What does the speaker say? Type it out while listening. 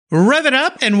Rev it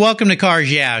up and welcome to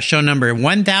Cars Yeah, show number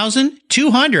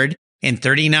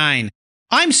 1239.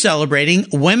 I'm celebrating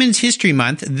Women's History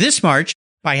Month this March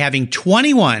by having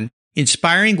 21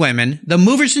 inspiring women, the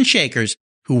movers and shakers,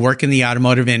 who work in the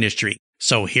automotive industry.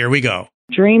 So here we go.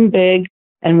 Dream big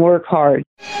and work hard.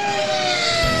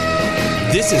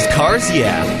 This is Cars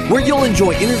Yeah, where you'll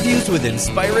enjoy interviews with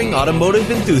inspiring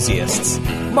automotive enthusiasts.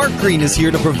 Mark Green is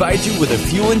here to provide you with a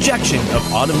fuel injection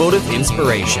of automotive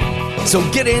inspiration. So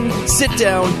get in, sit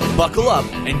down, buckle up,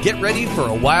 and get ready for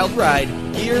a wild ride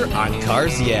here on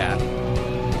Cars Yeah.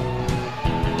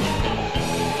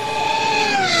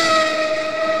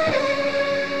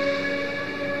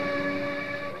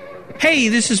 Hey,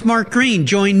 this is Mark Green.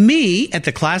 Join me at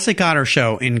the Classic Auto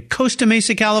Show in Costa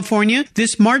Mesa, California,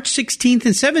 this March 16th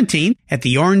and 17th at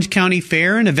the Orange County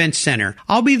Fair and Events Center.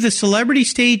 I'll be the celebrity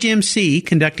stage MC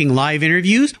conducting live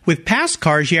interviews with past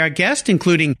Cars Yeah guests,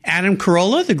 including Adam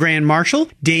Carolla, the Grand Marshal,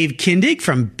 Dave Kindig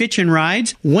from Bitchin'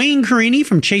 Rides, Wayne Carini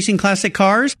from Chasing Classic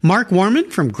Cars, Mark Warman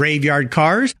from Graveyard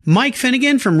Cars, Mike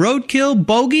Finnegan from Roadkill,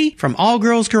 Bogey from All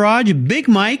Girls Garage, Big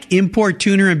Mike, Import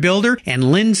Tuner and Builder,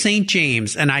 and Lynn St.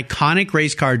 James, an iconic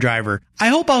race car driver. I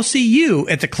hope I'll see you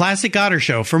at the Classic Auto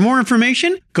Show. For more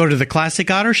information, go to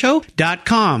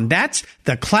theclassicautoshow.com. That's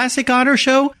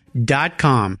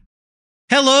theclassicautoshow.com.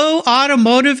 Hello,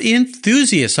 automotive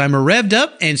enthusiasts. I'm revved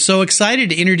up and so excited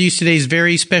to introduce today's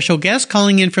very special guest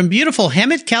calling in from beautiful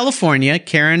Hemet, California,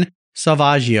 Karen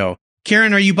Salvaggio.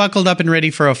 Karen, are you buckled up and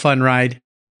ready for a fun ride?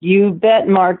 You bet,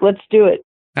 Mark. Let's do it.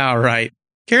 All right.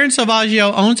 Karen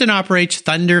Salvaggio owns and operates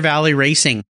Thunder Valley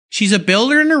Racing. She's a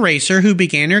builder and a racer who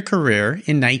began her career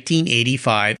in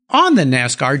 1985 on the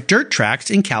NASCAR dirt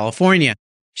tracks in California.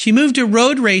 She moved to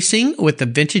road racing with the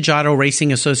Vintage Auto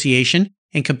Racing Association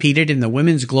and competed in the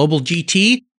Women's Global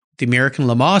GT, the American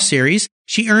Le Mans Series.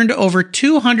 She earned over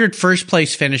 200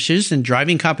 first-place finishes in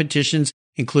driving competitions,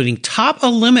 including Top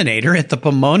Eliminator at the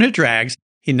Pomona Drags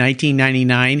in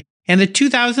 1999 and the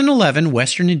 2011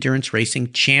 Western Endurance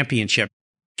Racing Championship.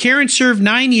 Karen served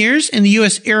 9 years in the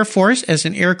U.S. Air Force as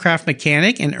an aircraft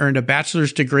mechanic and earned a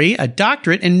bachelor's degree, a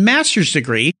doctorate, and master's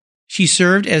degree. She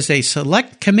served as a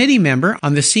select committee member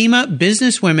on the SEMA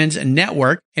Business Women's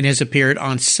Network and has appeared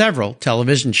on several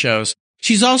television shows.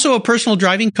 She's also a personal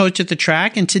driving coach at the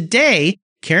track, and today,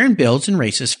 Karen builds and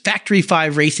races Factory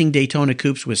 5 Racing Daytona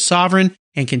Coupes with Sovereign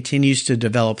and continues to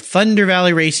develop Thunder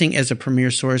Valley Racing as a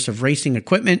premier source of racing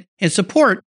equipment and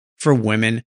support for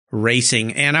women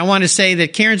racing. And I want to say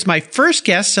that Karen's my first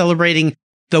guest celebrating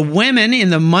the women in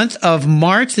the month of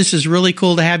March. This is really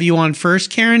cool to have you on first.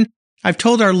 Karen, I've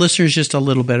told our listeners just a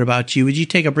little bit about you. Would you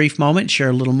take a brief moment and share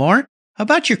a little more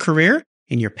about your career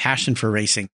and your passion for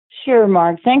racing? Sure,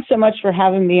 Mark. Thanks so much for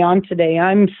having me on today.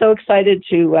 I'm so excited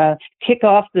to kick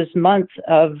off this month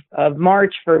of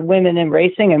March for women in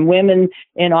racing and women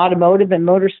in automotive and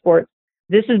motorsports.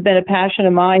 This has been a passion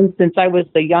of mine since I was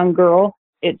a young girl.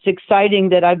 It's exciting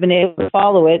that I've been able to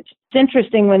follow it. It's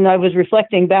interesting when I was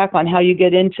reflecting back on how you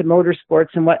get into motorsports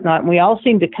and whatnot, and we all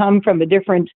seem to come from a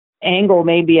different angle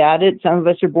maybe at it. Some of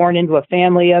us are born into a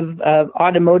family of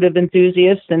automotive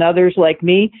enthusiasts and others like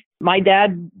me. My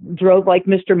dad drove like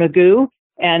Mr. Magoo,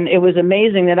 and it was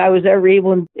amazing that I was ever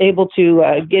able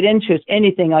to get into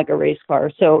anything like a race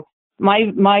car. So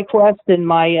my quest and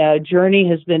my journey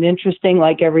has been interesting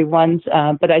like everyone's,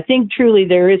 but I think truly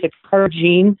there is a car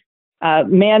gene.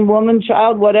 Man, woman,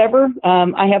 child, whatever,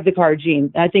 I have the car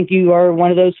gene. I think you are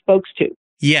one of those folks too.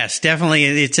 Yes, definitely.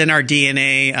 It's in our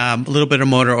DNA, a little bit of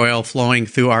motor oil flowing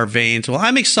through our veins. Well,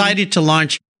 I'm excited to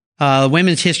launch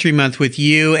Women's History Month with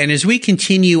you. And as we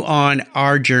continue on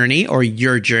our journey, or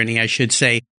your journey, I should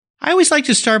say, I always like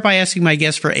to start by asking my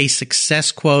guests for a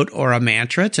success quote or a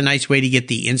mantra. It's a nice way to get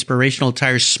the inspirational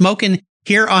tires smoking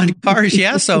here on Cars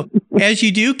Yeah. So as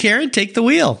you do, Karen, take the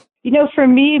wheel. You know, for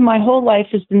me, my whole life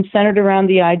has been centered around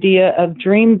the idea of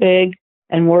dream big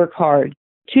and work hard.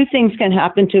 Two things can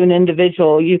happen to an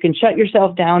individual. You can shut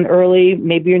yourself down early.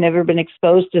 Maybe you've never been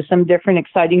exposed to some different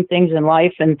exciting things in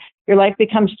life, and your life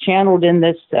becomes channeled in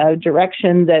this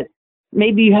direction that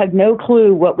maybe you had no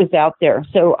clue what was out there.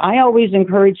 So I always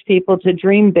encourage people to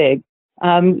dream big,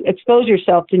 expose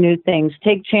yourself to new things,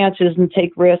 take chances and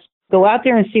take risks. Go out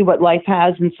there and see what life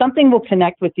has, and something will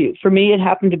connect with you. For me, it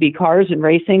happened to be cars and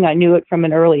racing. I knew it from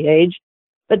an early age.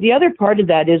 But the other part of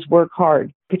that is work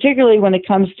hard, particularly when it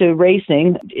comes to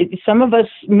racing. Some of us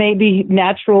may be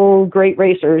natural great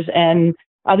racers, and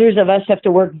others of us have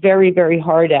to work very, very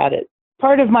hard at it.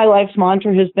 Part of my life's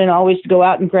mantra has been always to go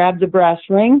out and grab the brass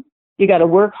ring. You got to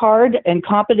work hard, and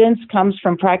competence comes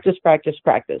from practice, practice,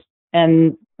 practice.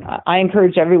 And I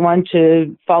encourage everyone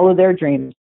to follow their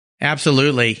dreams.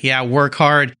 Absolutely. Yeah, work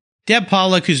hard. Deb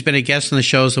Pollock, who's been a guest on the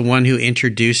show, is the one who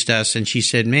introduced us. And she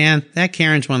said, man, that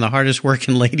Karen's one of the hardest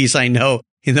working ladies I know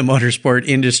in the motorsport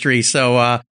industry.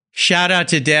 So shout out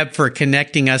to Deb for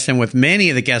connecting us and with many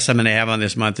of the guests I'm going to have on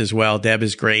this month as well. Deb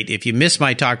is great. If you missed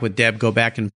my talk with Deb, go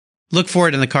back and look for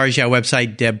it on the Cars Yeah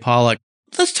website, Deb Pollock.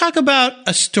 Let's talk about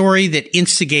a story that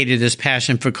instigated this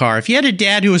passion for car. If you had a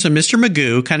dad who was a Mr.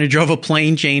 Magoo, kind of drove a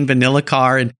plain Jane vanilla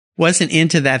car and wasn't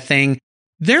into that thing,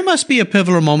 there must be a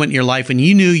pivotal moment in your life when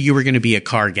you knew you were going to be a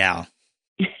car gal.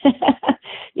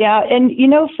 Yeah. And,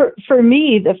 for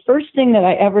me, the first thing that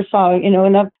I ever saw,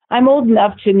 and I'm old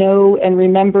enough to know and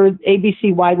remember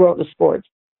ABC Wide World of Sports.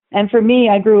 And for me,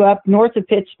 I grew up north of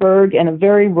Pittsburgh in a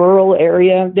very rural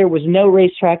area. There was no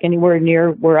racetrack anywhere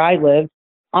near where I lived.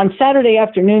 On Saturday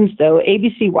afternoons, though,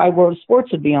 ABC Wide World of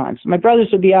Sports would be on. So my brothers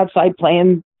would be outside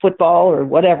playing football or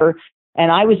whatever,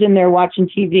 and I was in there watching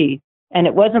TV. And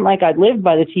it wasn't like I lived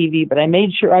by the TV, but I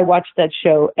made sure I watched that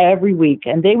show every week.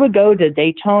 And they would go to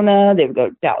Daytona, they would go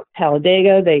to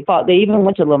Talladega, they even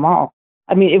went to Le Mans.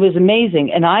 I mean, it was amazing.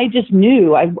 And I just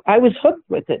knew I was hooked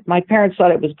with it. My parents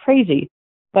thought it was crazy.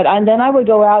 But then I would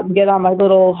go out and get on my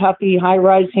little Huffy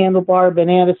high-rise handlebar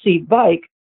banana seat bike,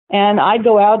 and I'd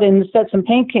go out and set some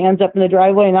paint cans up in the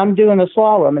driveway, and I'm doing a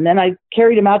slalom. And then I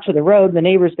carried them out to the road. The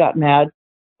neighbors got mad.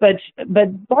 But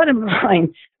bottom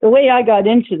line, the way I got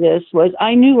into this was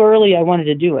I knew early I wanted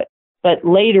to do it. But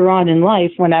later on in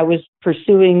life, when I was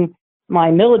pursuing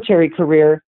my military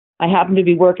career, I happened to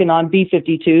be working on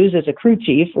B-52s as a crew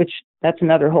chief, which that's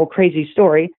another whole crazy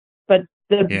story. But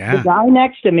the guy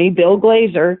next to me, Bill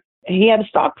Glazer, he had a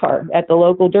stock car at the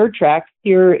local dirt track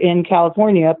here in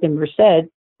California up in Merced.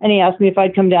 And he asked me if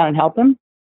I'd come down and help him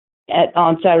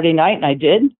on Saturday night, and I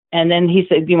did. And then he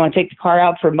said, do you want to take the car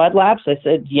out for mud laps? I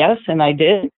said, yes, and I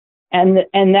did. And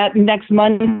that next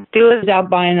Monday, I was out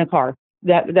buying a car.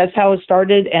 That's how it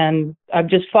started, and I've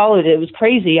just followed it. It was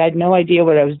crazy. I had no idea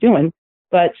what I was doing,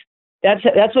 but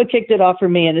that's what kicked it off for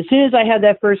me. And as soon as I had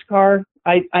that first car,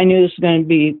 I knew this was going to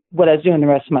be what I was doing the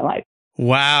rest of my life.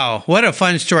 Wow. What a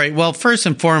fun story. Well, first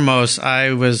and foremost,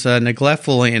 I was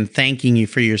neglectful in thanking you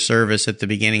for your service at the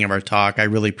beginning of our talk. I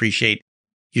really appreciate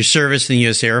your service in the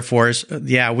U.S. Air Force.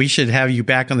 Yeah, we should have you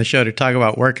back on the show to talk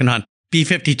about working on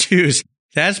B-52s.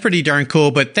 That's pretty darn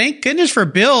cool. But thank goodness for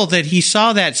Bill that he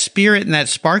saw that spirit and that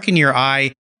spark in your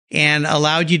eye and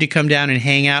allowed you to come down and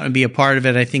hang out and be a part of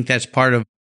it. I think that's part of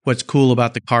what's cool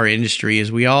about the car industry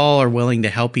is we all are willing to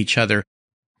help each other.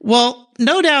 Well,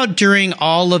 no doubt during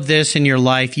all of this in your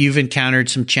life, you've encountered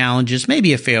some challenges,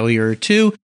 maybe a failure or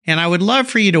two. And I would love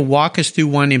for you to walk us through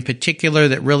one in particular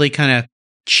that really kind of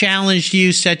challenged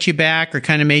you, set you back, or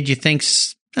kind of made you think,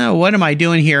 oh, what am I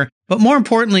doing here? But more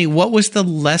importantly, what was the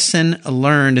lesson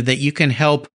learned that you can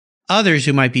help others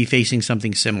who might be facing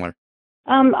something similar?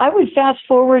 I would fast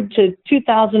forward to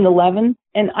 2011,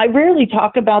 and I rarely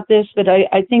talk about this, but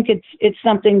I think it's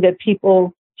something that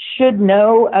people should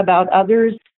know about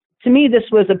others. To me, this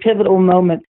was a pivotal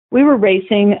moment. We were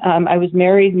racing. I was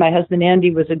married. My husband, Andy,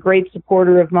 was a great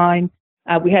supporter of mine.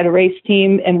 We had a race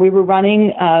team, and we were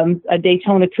running a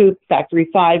Daytona Coupe Factory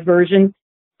 5 version,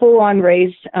 full-on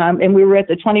race, and we were at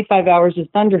the 25 Hours of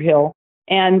Thunderhill.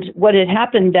 And what had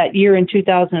happened that year in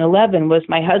 2011 was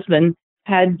my husband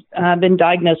had been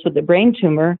diagnosed with a brain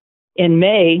tumor in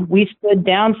May. We stood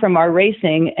down from our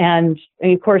racing, and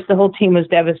of course, the whole team was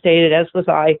devastated, as was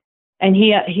I. And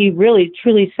he really,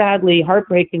 truly, sadly,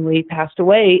 heartbreakingly passed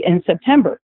away in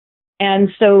September. And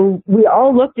so we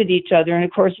all looked at each other, and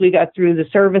of course, we got through the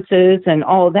services and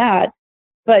all of that.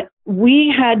 But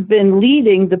we had been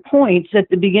leading the points at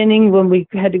the beginning when we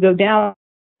had to go down.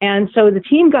 And so the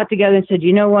team got together and said,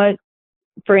 you know what?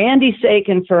 For Andy's sake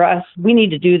and for us, we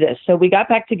need to do this. So we got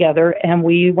back together and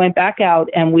we went back out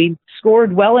and we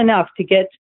scored well enough to get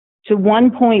to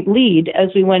 1 point lead as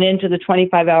we went into the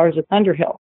 25 Hours of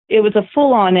Thunderhill. It was a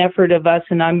full-on effort of us,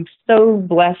 and I'm so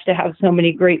blessed to have so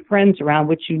many great friends around,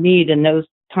 which you need in those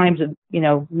times of,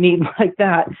 need like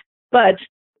that. But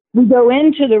we go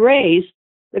into the race,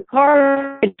 the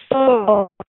car, give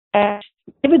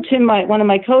it to one of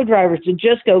my co-drivers to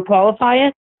just go qualify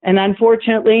it, and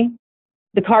unfortunately,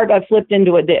 the car got flipped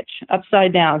into a ditch,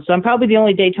 upside down. So I'm probably the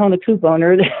only Daytona Coupe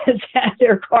owner that's had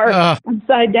their car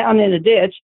upside down in a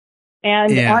ditch.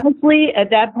 And honestly, at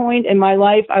that point in my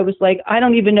life, I was like, I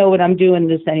don't even know what I'm doing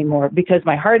this anymore because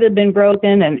my heart had been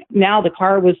broken and now the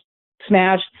car was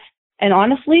smashed. And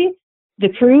honestly, the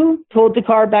crew pulled the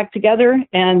car back together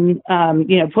and,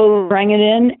 rang it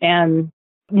in. And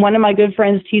one of my good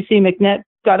friends, T.C. McNett,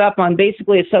 got up on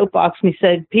basically a soapbox and he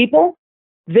said, people,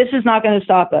 this is not going to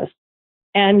stop us.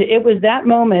 And it was that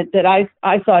moment that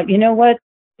I thought, you know what?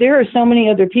 there are so many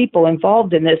other people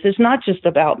involved in this. It's not just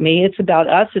about me. It's about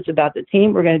us. It's about the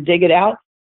team. We're going to dig it out.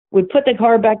 We put the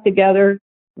car back together,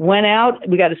 went out.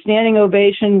 We got a standing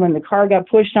ovation when the car got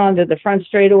pushed onto the front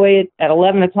straightaway at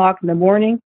 11 o'clock in the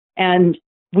morning. And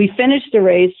we finished the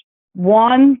race,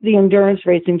 won the endurance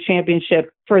racing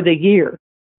championship for the year.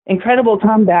 Incredible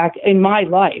comeback in my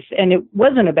life. And it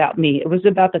wasn't about me. It was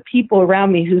about the people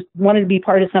around me who wanted to be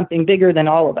part of something bigger than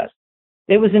all of us.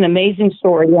 It was an amazing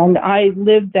story. And I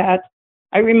lived that.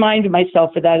 I remind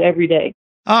myself of that every day.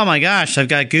 Oh my gosh, I've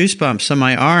got goosebumps on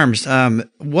my arms.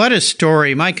 What a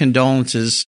story. My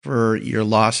condolences for your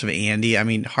loss of Andy. I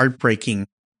mean, heartbreaking.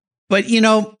 But, you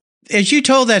know, as you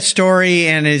told that story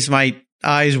and as my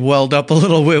eyes welled up a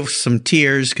little with some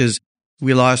tears because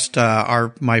we lost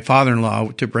my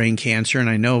father-in-law to brain cancer, and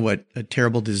I know what a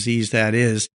terrible disease that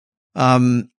is.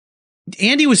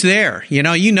 Andy was there. You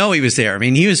know he was there. I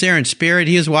mean, he was there in spirit.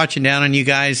 He was watching down on you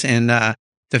guys, and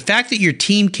the fact that your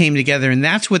team came together, and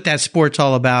that's what that sport's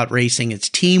all about, racing. It's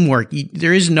teamwork.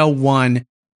 There is no one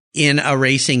in a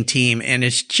racing team, and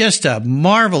it's just a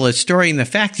marvelous story. And the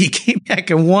fact that you came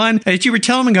back and won, as you were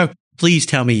telling him, go, please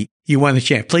tell me you won the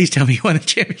champ. Please tell me you won the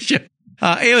championship.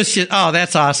 It was just,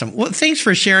 that's awesome. Well, thanks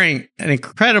for sharing an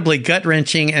incredibly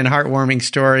gut-wrenching and heartwarming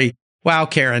story. Wow,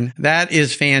 Karen, that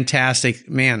is fantastic.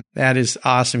 Man, that is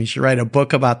awesome. You should write a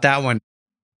book about that one.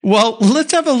 Well,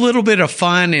 let's have a little bit of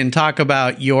fun and talk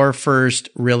about your first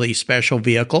really special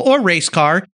vehicle or race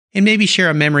car, and maybe share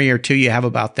a memory or two you have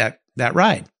about that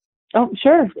ride. Oh,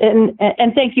 sure. And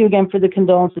thank you again for the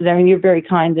condolences. I mean, you're very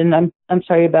kind, and I'm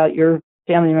sorry about your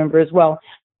family member as well.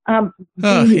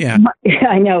 Yeah.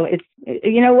 I know. It's,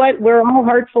 you know what? We're all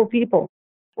heartful people.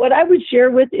 What I would share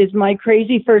with is my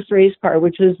crazy first race car,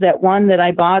 which was that one that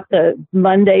I bought the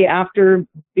Monday after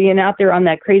being out there on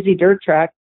that crazy dirt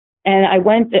track. And I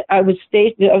was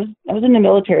in the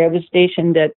military. I was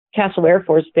stationed at Castle Air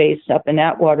Force Base up in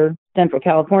Atwater, Central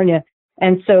California.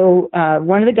 And so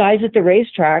one of the guys at the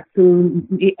racetrack who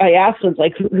I asked was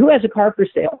like, who has a car for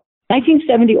sale?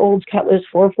 1970 Olds Cutlass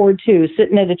 442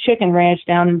 sitting at a chicken ranch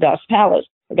down in Dust Palace.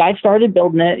 The guy started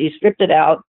building it. He stripped it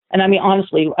out. And I mean,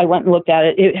 honestly, I went and looked at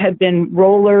it. It had been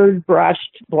rollered,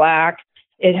 brushed black.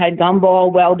 It had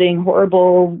gumball welding,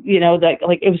 horrible,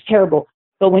 like it was terrible.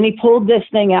 But when he pulled this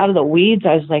thing out of the weeds,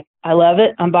 I was like, I love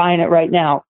it. I'm buying it right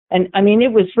now. And I mean,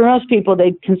 it was, for most people,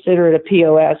 they'd consider it a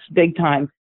POS big time.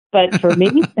 But for me,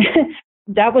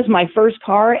 that was my first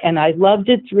car, and I loved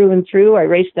it through and through. I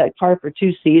raced that car for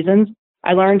 2 seasons.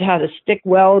 I learned how to stick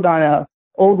weld on a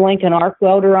old Lincoln arc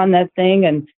welder on that thing,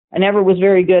 and I never was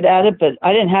very good at it, but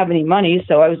I didn't have any money.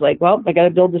 So I was like, well, I got to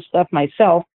build this stuff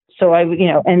myself. So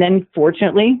and then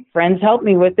fortunately, friends helped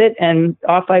me with it, and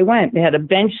off I went. It had a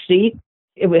bench seat.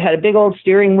 It had a big old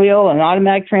steering wheel, an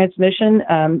automatic transmission.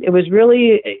 It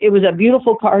was a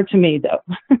beautiful car to me, though.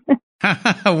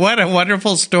 What a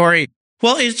wonderful story.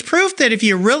 Well, it's proof that if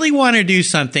you really want to do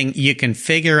something, you can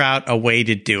figure out a way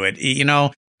to do it.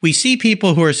 We see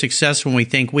people who are successful and we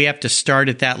think we have to start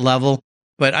at that level.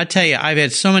 But I tell you, I've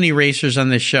had so many racers on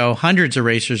this show, hundreds of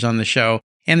racers on the show,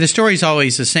 and the story's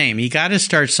always the same. You got to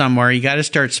start somewhere. You got to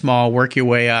start small, work your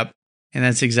way up. And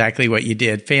that's exactly what you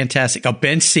did. Fantastic. A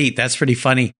bench seat. That's pretty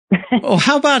funny. Oh,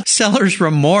 how about seller's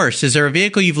remorse? Is there a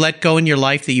vehicle you've let go in your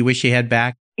life that you wish you had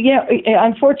back? Yeah,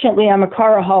 unfortunately, I'm a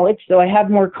caraholic, so I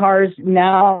have more cars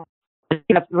now. I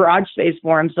have garage space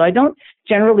for them, so I don't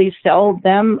generally sell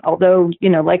them. Although,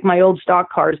 like my old stock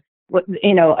cars,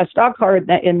 a stock car, it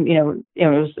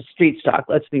was a street stock.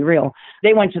 Let's be real.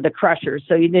 They went to the crushers,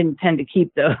 so you didn't tend to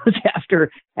keep those after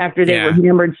they were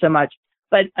hammered so much.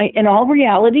 But in all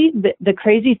reality, the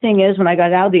crazy thing is, when I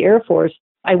got out of the Air Force,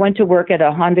 I went to work at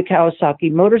a Honda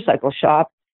Kawasaki motorcycle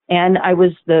shop, and I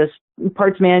was the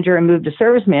parts manager and moved to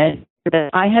service manager.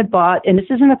 That I had bought, and this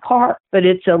isn't a car, but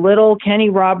it's a little Kenny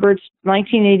Roberts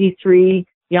 1983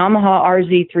 Yamaha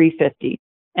RZ350.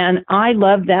 And I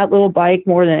love that little bike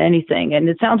more than anything. And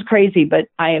it sounds crazy, but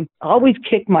I always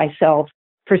kick myself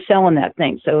for selling that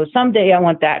thing. So someday I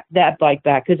want that bike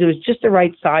back, because it was just the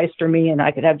right size for me, and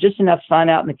I could have just enough fun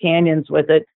out in the canyons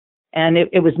with it. And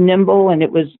it was nimble, and I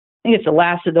think it's a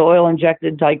Lassiter oil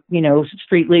injected,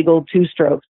 street legal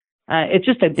 2-strokes. It's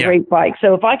just a great bike.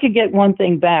 So if I could get one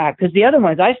thing back, because the other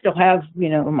ones, I still have,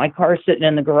 my car sitting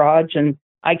in the garage, and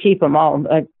I keep them all.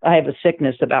 I have a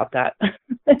sickness about that.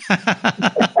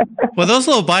 Well, those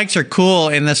little bikes are cool.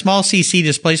 And the small CC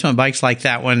displacement bikes like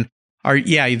that one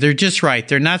they're just right.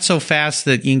 They're not so fast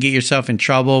that you can get yourself in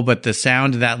trouble, but the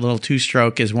sound of that little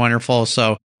 2-stroke is wonderful.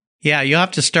 So yeah, you'll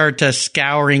have to start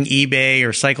scouring eBay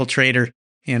or Cycle Trader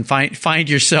and find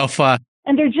yourself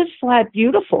and they're just flat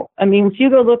beautiful. I mean, if you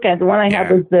go look at the one I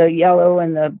have is the yellow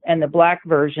and the black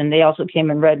version. They also came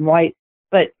in red and white,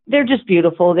 but they're just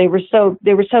beautiful. They were so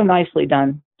nicely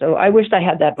done. So I wished I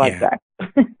had that bike back.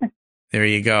 There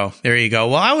you go. There you go.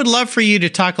 Well, I would love for you to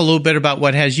talk a little bit about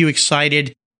what has you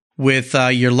excited with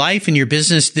your life and your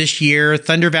business this year.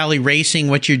 Thunder Valley Racing,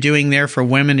 what you're doing there for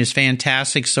women is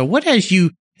fantastic. So what has you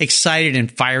excited and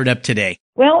fired up today?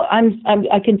 Well,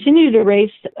 I continue to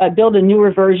race. I built a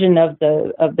newer version of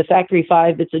the Factory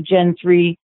 5. It's a Gen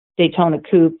 3 Daytona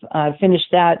Coupe. I finished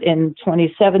that in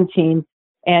 2017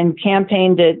 and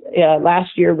campaigned it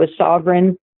last year with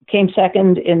Sovereign. Came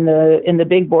second in the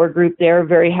big board group there.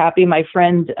 Very happy. My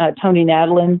friend Tony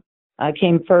Nadalin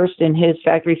came first in his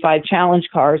Factory 5 Challenge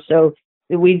car. So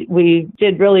we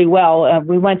did really well.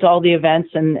 We went to all the events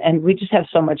and we just have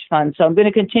so much fun. So I'm going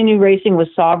to continue racing with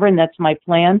Sovereign. That's my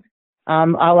plan.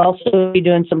 I'll also be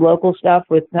doing some local stuff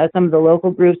with some of the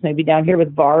local groups, maybe down here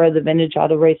with VARA, the Vintage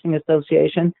Auto Racing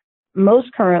Association.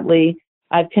 Most currently,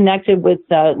 I've connected with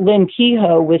Lynn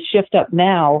Kehoe with Shift Up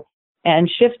Now. And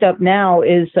Shift Up Now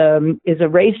is a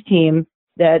race team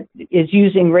that is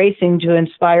using racing to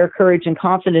inspire courage and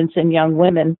confidence in young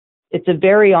women. It's a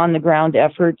very on-the-ground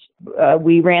effort.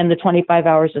 We ran the 25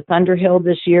 Hours of Thunderhill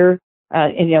this year,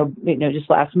 just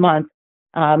last month.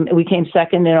 We came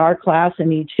second in our class in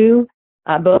E2,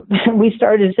 but we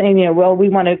started saying, we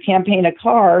want to campaign a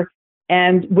car,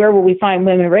 and where will we find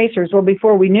women racers? Well,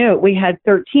 before we knew it, we had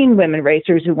 13 women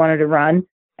racers who wanted to run.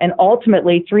 And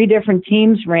ultimately, 3 different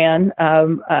teams ran.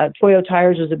 Toyo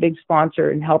Tires was a big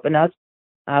sponsor in helping us,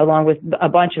 along with a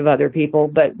bunch of other people.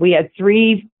 But we had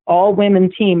 3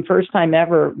 all-women team, first time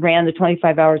ever, ran the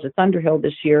 25 Hours of Thunderhill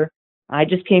this year. I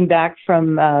just came back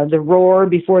from the Roar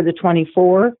before the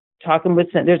 24, talking with,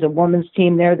 there's a women's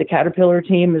team there. The Caterpillar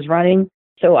team is running.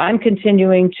 So I'm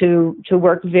continuing to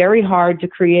work very hard to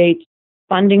create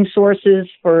funding sources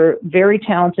for very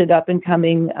talented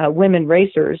up-and-coming women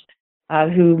racers.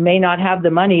 Who may not have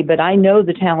the money, but I know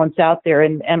the talent's out there.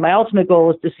 And my ultimate goal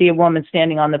is to see a woman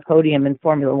standing on the podium in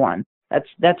Formula One.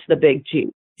 That's the big G.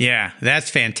 Yeah, that's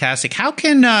fantastic. How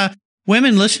can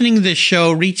women listening to this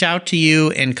show reach out to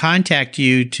you and contact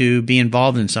you to be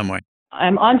involved in some way?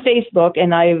 I'm on Facebook,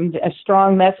 and I'm a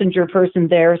strong messenger person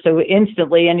there. So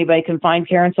instantly anybody can find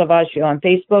Karen Salvaggio on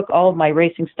Facebook. All of my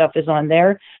racing stuff is on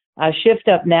there. Shift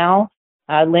Up Now.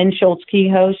 Lynn Schultz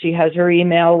Kehoe, she has her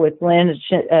email with Lynn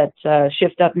at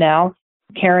Shift Up Now,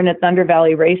 Karen at Thunder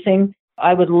Valley Racing.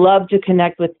 I would love to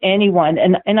connect with anyone.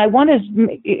 And I want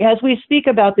to, as we speak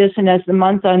about this and as the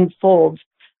month unfolds,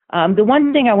 the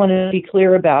one thing I want to be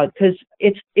clear about, because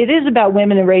it is about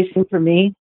women in racing for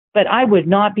me, but I would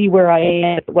not be where I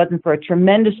am if it wasn't for a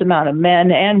tremendous amount of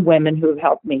men and women who have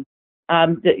helped me.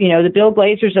 The Bill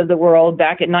Glazers of the world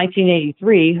back in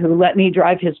 1983 who let me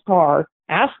drive his car,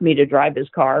 asked me to drive his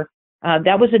car.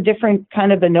 That was a different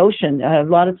kind of a notion. A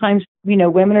lot of times,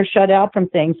 women are shut out from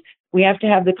things. We have to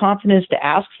have the confidence to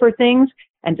ask for things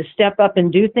and to step up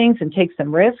and do things and take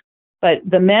some risk. But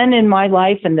the men in my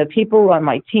life and the people on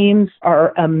my teams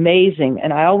are amazing.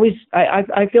 And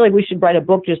I feel like we should write a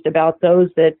book just about those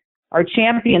that are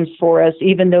champions for us,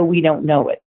 even though we don't know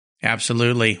it.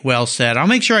 Absolutely. Well said. I'll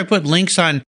make sure I put links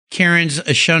on Karen's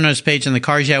show notes page on the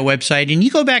Cars Yeah website. And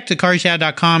you go back to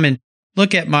carsyeah.com and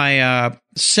look at my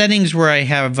settings where I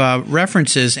have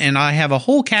references, and I have a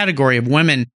whole category of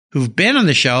women who've been on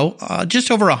the show,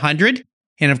 just over 100.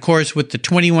 And of course, with the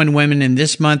 21 women in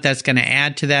this month, that's going to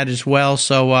add to that as well.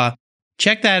 So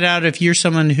check that out. If you're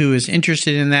someone who is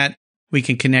interested in that, we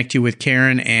can connect you with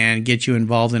Karen and get you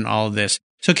involved in all of this.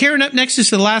 So Karen, up next is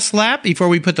the last lap. Before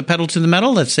we put the pedal to the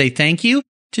metal, let's say thank you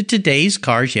to today's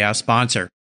Cars Yeah sponsor.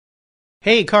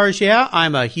 Hey, Cars Yeah,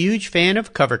 I'm a huge fan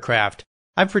of Covercraft.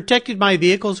 I've protected my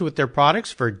vehicles with their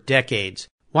products for decades.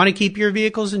 Want to keep your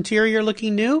vehicle's interior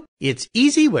looking new? It's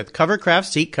easy with Covercraft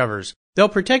seat covers. They'll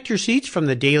protect your seats from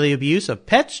the daily abuse of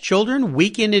pets, children,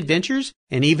 weekend adventures,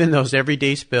 and even those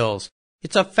everyday spills.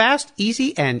 It's a fast,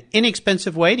 easy, and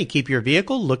inexpensive way to keep your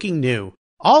vehicle looking new.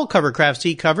 All Covercraft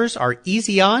seat covers are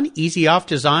easy on, easy off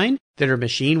design that are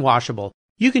machine washable.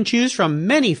 You can choose from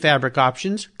many fabric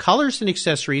options, colors, and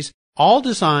accessories, all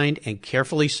designed and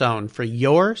carefully sewn for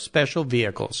your special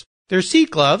vehicles. Their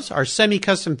seat gloves are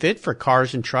semi-custom fit for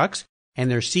cars and trucks, and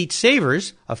their seat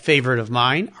savers, a favorite of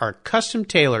mine, are custom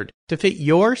tailored to fit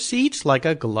your seats like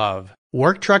a glove.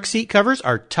 Work truck seat covers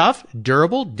are tough,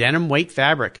 durable denim weight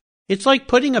fabric. It's like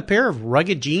putting a pair of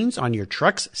rugged jeans on your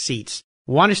truck's seats.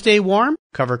 Want to stay warm?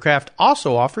 Covercraft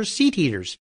also offers seat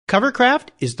heaters. Covercraft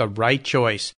is the right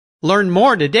choice. Learn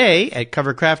more today at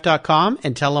covercraft.com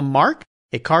and tell them Mark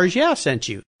at Cars Yeah sent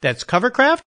you. That's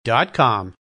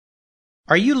covercraft.com.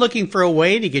 Are you looking for a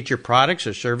way to get your products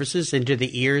or services into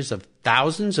the ears of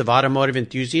thousands of automotive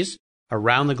enthusiasts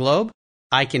around the globe?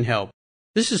 I can help.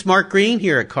 This is Mark Green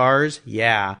here at Cars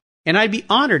Yeah, and I'd be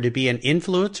honored to be an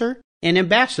influencer and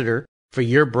ambassador for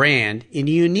your brand in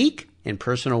a unique and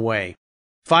personal way.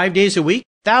 5 days a week,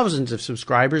 thousands of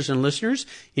subscribers and listeners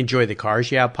enjoy the Cars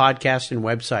Yeah podcast and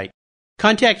website.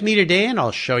 Contact me today and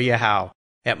I'll show you how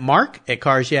at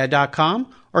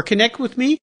mark@carsyeah.com or connect with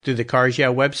me through the Cars Yeah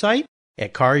website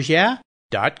at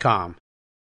carsyeah.com.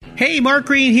 Hey, Mark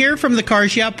Green here from the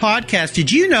Cars Yeah podcast.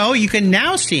 Did you know you can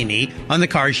now see me on the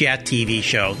Cars Yeah TV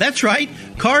show? That's right.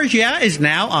 Cars Yeah is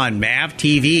now on MAV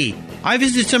TV. I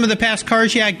visit some of the past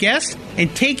Cars Yeah guests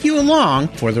and take you along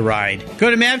for the ride. Go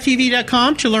to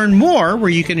mavtv.com to learn more where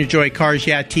you can enjoy Cars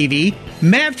Yeah TV.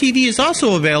 MAV TV is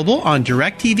also available on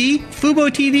DirecTV, Fubo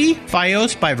TV,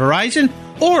 Fios by Verizon,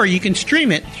 or you can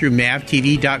stream it through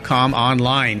mavtv.com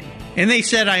online. And they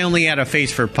said I only had a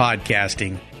face for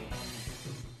podcasting.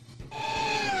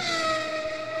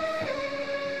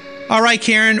 All right,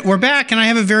 Karen, we're back, and I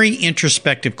have a very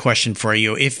introspective question for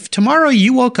you. If tomorrow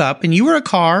you woke up and you were a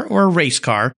car or a race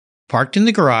car parked in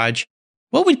the garage,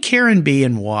 what would Karen be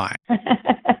and why?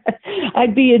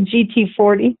 I'd be a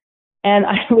GT40, and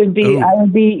I would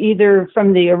be either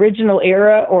from the original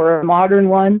era or a modern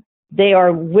one. They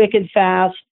are wicked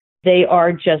fast. They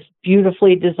are just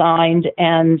beautifully designed,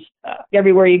 and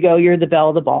everywhere you go, you're the belle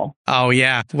of the ball. Oh,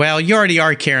 yeah. Well, you already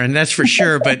are, Karen, that's for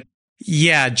sure, but...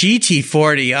 Yeah,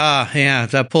 GT40. Yeah,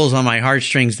 that pulls on my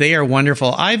heartstrings. They are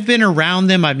wonderful. I've been around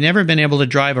them. I've never been able to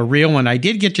drive a real one. I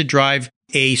did get to drive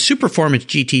a Superformance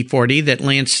GT40 that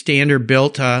Lance Stander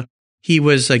built. He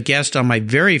was a guest on my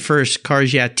very first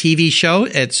Cars Yeah TV show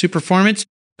at Superformance.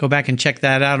 Go back and check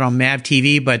that out on MAV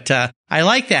TV. But I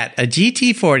like that. A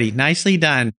GT40. Nicely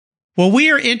done. Well,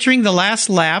 we are entering the last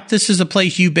lap. This is a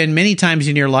place you've been many times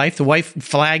in your life. The white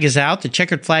flag is out. The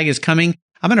checkered flag is coming.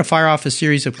 I'm going to fire off a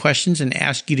series of questions and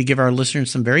ask you to give our listeners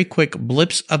some very quick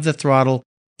blips of the throttle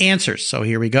answers. So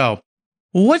here we go.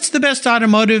 What's the best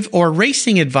automotive or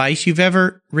racing advice you've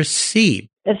ever received?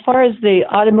 As far as the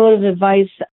automotive advice,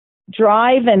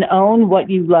 drive and own what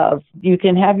you love. You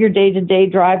can have your day-to-day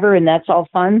driver, and that's all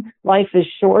fun. Life is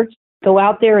short. Go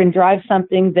out there and drive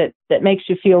something that makes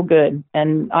you feel good.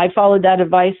 And I followed that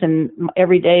advice, and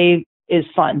every day is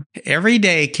fun. Every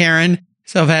day, Karen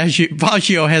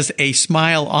Salvaggio has a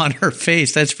smile on her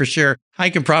face, that's for sure.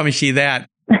 I can promise you that.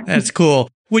 That's cool.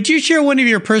 Would you share one of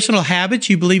your personal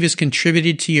habits you believe has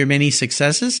contributed to your many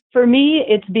successes? For me,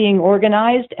 it's being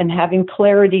organized and having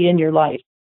clarity in your life.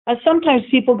 Sometimes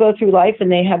people go through life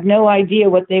and they have no idea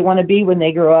what they want to be when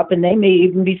they grow up, and they may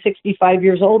even be 65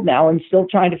 years old now and still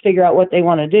trying to figure out what they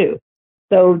want to do.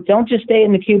 So don't just stay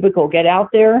in the cubicle. Get out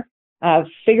there.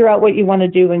 Figure out what you want to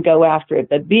do and go after it.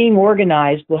 But being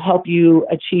organized will help you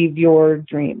achieve your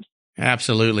dreams.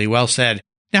 Absolutely. Well said.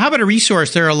 Now, how about a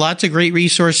resource? There are lots of great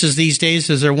resources these days.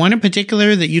 Is there one in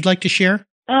particular that you'd like to share?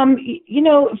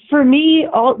 For me,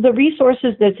 all the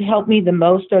resources that help me the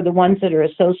most are the ones that are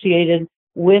associated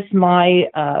with my,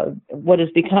 what has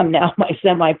become now my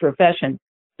semi-profession.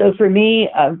 So for me,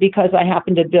 because I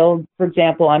happen to build, for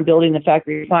example, I'm building the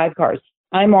Factory 5 cars.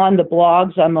 I'm on the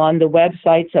blogs. I'm on the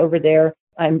websites over there.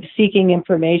 I'm seeking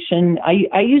information.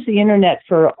 I use the internet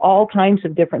for all kinds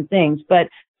of different things, but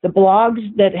the blogs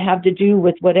that have to do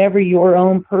with whatever your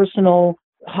own personal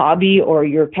hobby or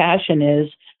your passion is,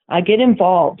 get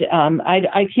involved.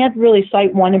 I can't really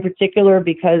cite one in particular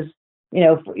because,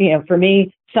 for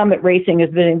me, Summit Racing has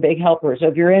been a big helper. So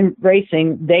if you're in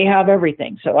racing, they have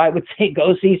everything. So I would say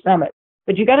go see Summit.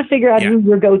 But you got to figure out who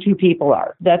your go-to people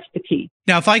are. That's the key.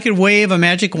 Now, if I could wave a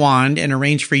magic wand and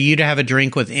arrange for you to have a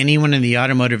drink with anyone in the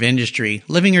automotive industry,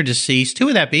 living or deceased, who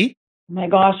would that be? My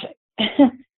gosh,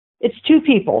 it's two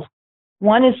people.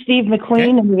 One is Steve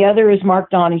McQueen, and the other is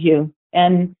Mark Donohue.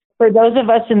 And for those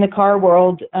of us in the car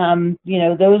world,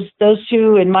 those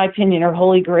two, in my opinion, are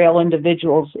holy grail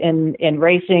individuals in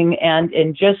racing and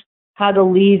in just how to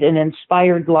lead an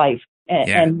inspired life.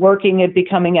 And working at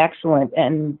becoming excellent.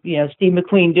 And, Steve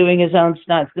McQueen doing his own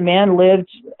stunts. The man lived,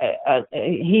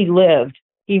 he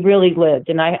really lived.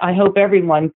 And I hope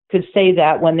everyone could say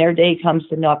that when their day comes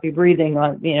to not be breathing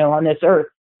on this earth.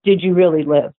 Did you really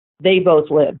live? They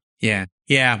both lived. Yeah.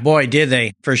 Yeah. Boy, did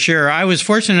they, for sure. I was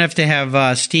fortunate enough to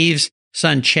have Steve's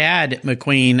son, Chad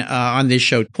McQueen, on this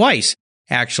show twice,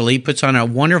 actually. Puts on a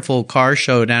wonderful car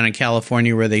show down in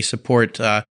California where they support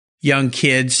young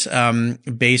kids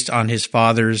based on his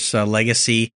father's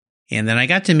legacy. And then I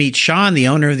got to meet Sean, the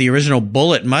owner of the original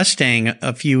Bullet Mustang,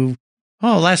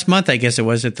 last month, I guess it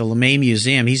was, at the LeMay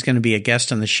Museum. He's going to be a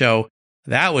guest on the show.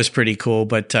 That was pretty cool.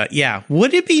 But yeah,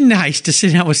 would it be nice to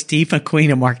sit down with Steve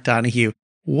McQueen and Mark Donohue?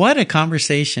 What a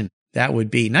conversation that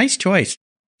would be. Nice choice.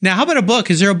 Now, how about a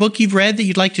book? Is there a book you've read that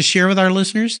you'd like to share with our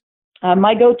listeners?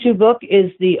 My go-to book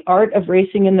is The Art of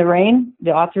Racing in the Rain.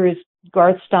 The author is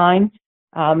Garth Stein.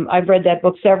 I've read that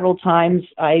book several times.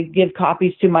 I give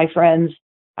copies to my friends.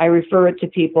 I refer it to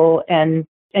people, and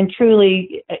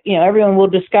truly, everyone will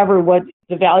discover what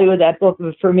the value of that book.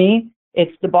 But for me,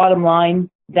 it's the bottom line: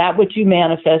 that which you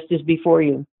manifest is before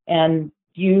you, and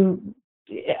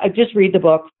I just read the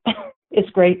book. It's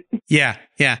great. Yeah.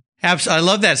 Absolutely.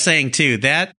 I love that saying too.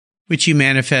 That which you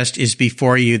manifest is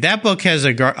before you. That book has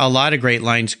a lot of great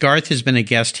lines. Garth has been a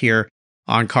guest here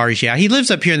on Cars Yeah. He lives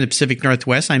up here in the Pacific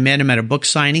Northwest. I met him at a book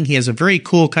signing. He has a very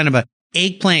cool kind of a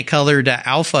eggplant colored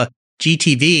Alpha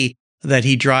GTV that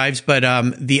he drives. But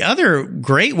the other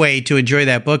great way to enjoy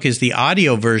that book is the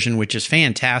audio version, which is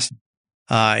fantastic.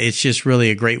 It's just really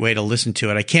a great way to listen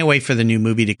to it. I can't wait for the new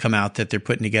movie to come out that they're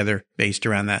putting together based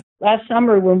around that. Last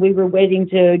summer, when we were waiting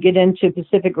to get into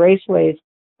Pacific Raceways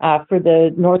for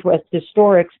the Northwest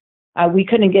Historics, we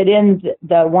couldn't get in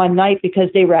the one night because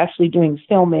they were actually doing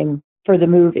filming for the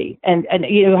movie. And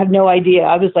you have no idea.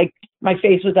 I was like, my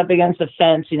face was up against a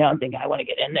fence, I'm thinking, I want to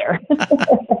get in there.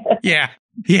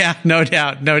 Yeah, no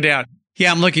doubt.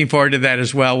 Yeah, I'm looking forward to that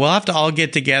as well. We'll have to all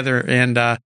get together and,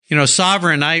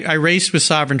 Sovereign, I raced with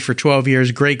Sovereign for 12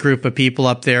 years. Great group of people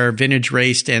up there, vintage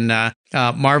raced, and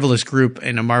marvelous group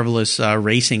and a marvelous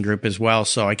racing group as well.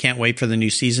 So I can't wait for the new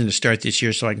season to start this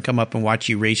year so I can come up and watch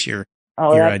you race your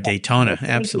Daytona.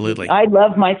 Absolutely. I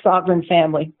love my Sovereign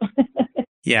family.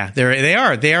 Yeah, they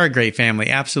are a great family.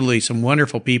 Absolutely. Some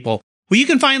wonderful people. Well, you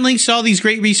can find links to all these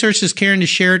great resources Karen has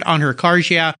shared on her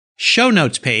Cars Yeah show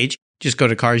notes page. Just go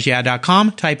to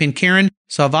carsyeah.com, type in Karen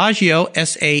Salvaggio,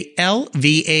 Salvaggio,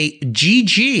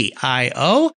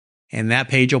 and that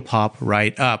page will pop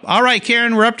right up. All right,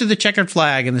 Karen, we're up to the checkered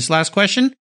flag, and this last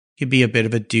question could be a bit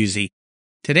of a doozy.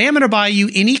 Today, I'm going to buy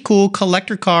you any cool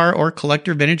collector car or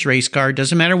collector vintage race car.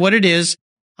 Doesn't matter what it is.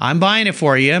 I'm buying it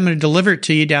for you. I'm going to deliver it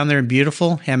to you down there in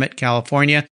beautiful Hemet,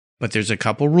 California. But there's a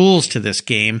couple rules to this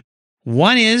game.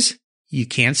 One is you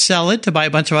can't sell it to buy a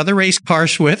bunch of other race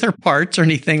cars with or parts or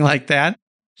anything like that.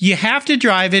 You have to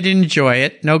drive it and enjoy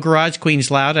it. No garage queens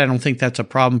allowed. I don't think that's a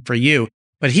problem for you.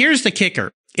 But here's the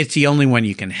kicker. It's the only one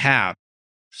you can have.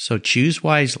 So choose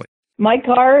wisely. My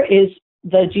car is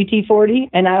the GT40,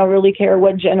 and I don't really care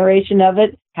what generation of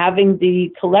it. Having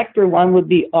the collector one would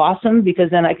be awesome because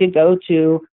then I could go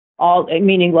to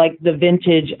meaning like the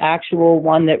vintage actual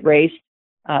one that raced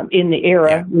in the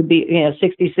era would be,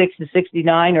 66 to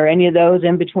 69 or any of those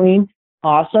in between.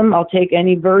 Awesome. I'll take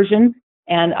any version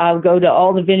and I'll go to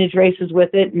all the vintage races with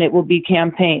it and it will be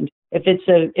campaigned. If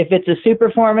it's a super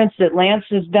performance that Lance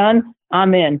has done,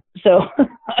 I'm in. So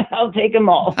I'll take them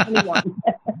all.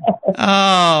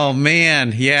 Oh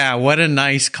man. Yeah. What a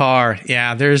nice car.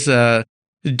 Yeah. There's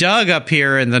Doug up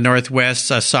here in the Northwest.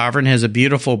 Sovereign has a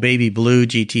beautiful baby blue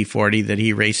GT40 that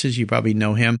he races. You probably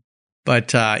know him.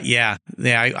 But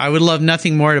I would love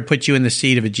nothing more to put you in the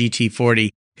seat of a GT40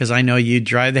 because I know you'd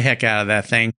drive the heck out of that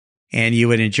thing and you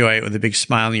would enjoy it with a big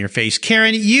smile on your face.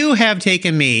 Karen, you have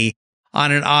taken me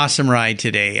on an awesome ride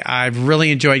today. I've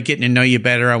really enjoyed getting to know you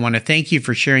better. I want to thank you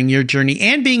for sharing your journey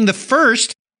and being the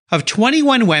first of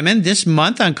 21 women this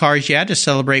month on Cars Yeah to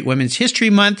celebrate Women's History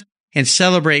Month and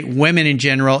celebrate women in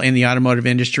general in the automotive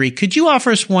industry. Could you offer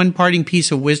us one parting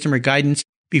piece of wisdom or guidance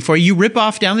before you rip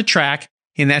off down the track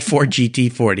in that Ford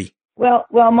GT40? Well,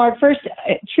 Mark, first,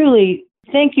 truly,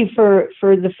 thank you for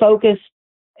the focus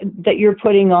that you're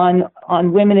putting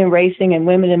on women in racing and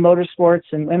women in motorsports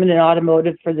and women in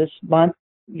automotive for this month.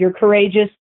 You're courageous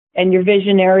and you're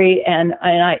visionary, and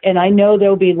I know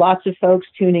there'll be lots of folks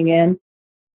tuning in.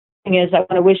 The thing is, I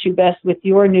want to wish you best with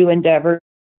your new endeavor,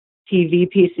 TV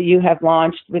piece that you have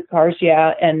launched with Cars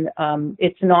Yeah, and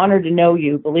it's an honor to know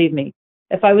you, believe me.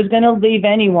 If I was going to leave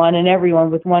anyone and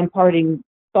everyone with one parting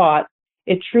thought,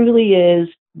 it truly is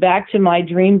back to my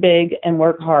dream big and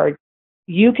work hard.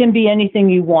 You can be anything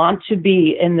you want to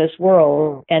be in this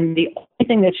world. And the only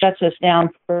thing that shuts us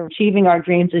down for achieving our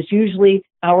dreams is usually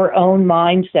our own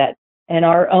mindset and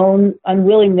our own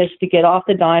unwillingness to get off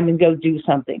the dime and go do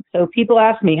something. So people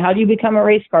ask me, how do you become a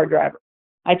race car driver?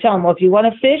 I tell them, well, if you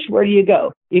want to fish, where do you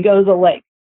go? You go to the lake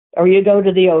or you go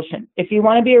to the ocean. If you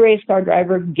want to be a race car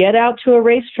driver, get out to a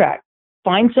racetrack,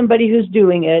 find somebody who's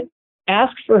doing it,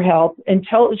 ask for help, and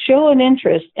show an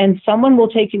interest, and someone will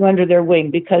take you under their wing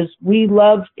because we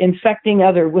love infecting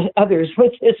others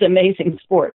with this amazing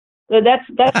sport. So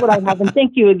that's what I have. And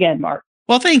thank you again, Mark.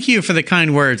 Well, thank you for the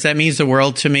kind words. That means the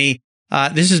world to me.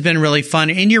 This has been really fun.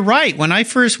 And you're right. When I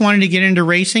first wanted to get into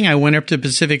racing, I went up to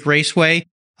Pacific Raceway,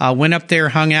 went up there,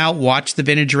 hung out, watched the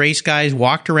vintage race guys,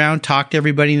 walked around, talked to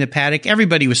everybody in the paddock.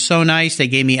 Everybody was so nice. They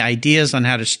gave me ideas on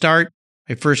how to start.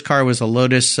 My first car was a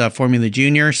Lotus Formula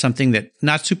Junior, something that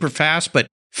not super fast, but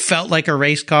felt like a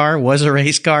race car, was a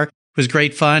race car. It was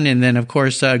great fun. And then, of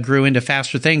course, grew into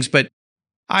faster things. But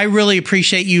I really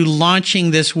appreciate you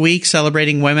launching this week,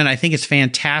 celebrating women. I think it's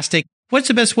fantastic. What's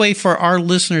the best way for our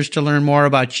listeners to learn more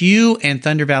about you and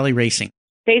Thunder Valley Racing?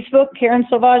 Facebook, Karen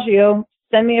Salvaggio.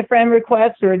 Send me a friend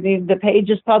request, or the page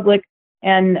is public.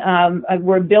 And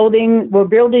we're building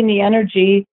the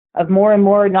energy of more and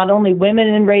more, not only women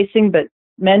in racing, but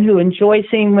men who enjoy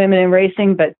seeing women in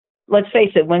racing. But let's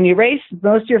face it, when you race,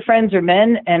 most of your friends are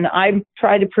men, and I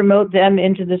try to promote them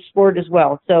into the sport as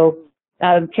well. So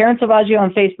Karen Salvaggio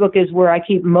on Facebook is where I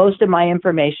keep most of my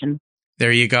information.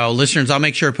 There you go. Listeners, I'll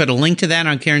make sure to put a link to that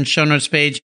on Karen's show notes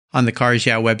page on the Cars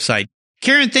Yeah website.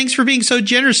 Karen, thanks for being so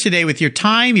generous today with your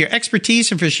time, your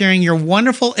expertise, and for sharing your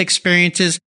wonderful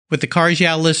experiences with the Cars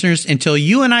Yeah listeners. Until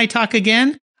you and I talk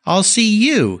again, I'll see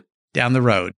you down the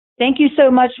road. Thank you so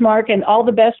much, Mark, and all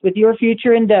the best with your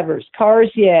future endeavors.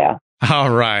 Cars Yeah. All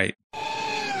right.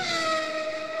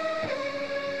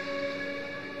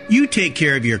 You take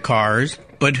care of your cars,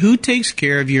 but who takes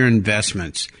care of your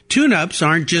investments? Tune-ups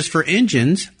aren't just for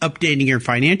engines. Updating your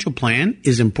financial plan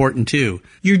is important too.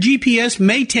 Your GPS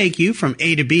may take you from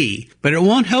A to B, but it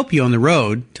won't help you on the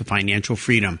road to financial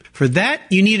freedom. For that,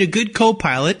 you need a good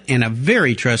co-pilot and a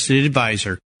very trusted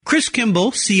advisor. Chris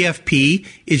Kimball, CFP,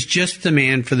 is just the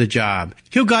man for the job.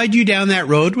 He'll guide you down that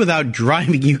road without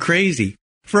driving you crazy.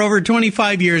 For over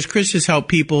 25 years, Chris has helped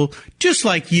people just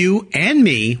like you and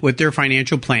me with their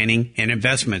financial planning and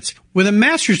investments. With a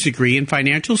master's degree in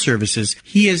financial services,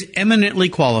 he is eminently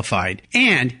qualified,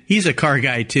 and he's a car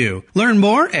guy too. Learn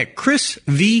more at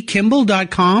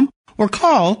chrisvkimball.com or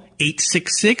call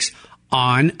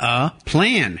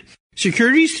 866-ON-A-PLAN.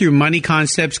 Securities through Money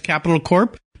Concepts Capital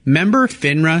Corp. Member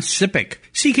FINRA SIPC.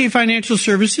 CK Financial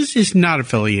Services is not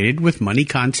affiliated with Money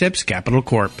Concepts Capital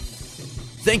Corp.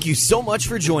 Thank you so much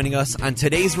for joining us on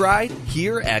today's ride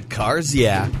here at Cars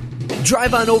Yeah.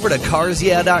 Drive on over to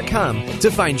carsyeah.com to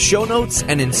find show notes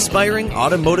and inspiring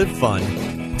automotive fun.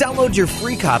 Download your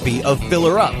free copy of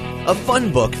Filler Up, a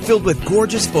fun book filled with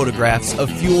gorgeous photographs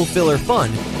of fuel filler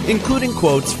fun, including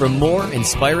quotes from more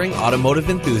inspiring automotive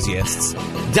enthusiasts.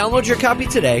 Download your copy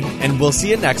today, and we'll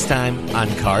see you next time on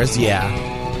Cars Yeah.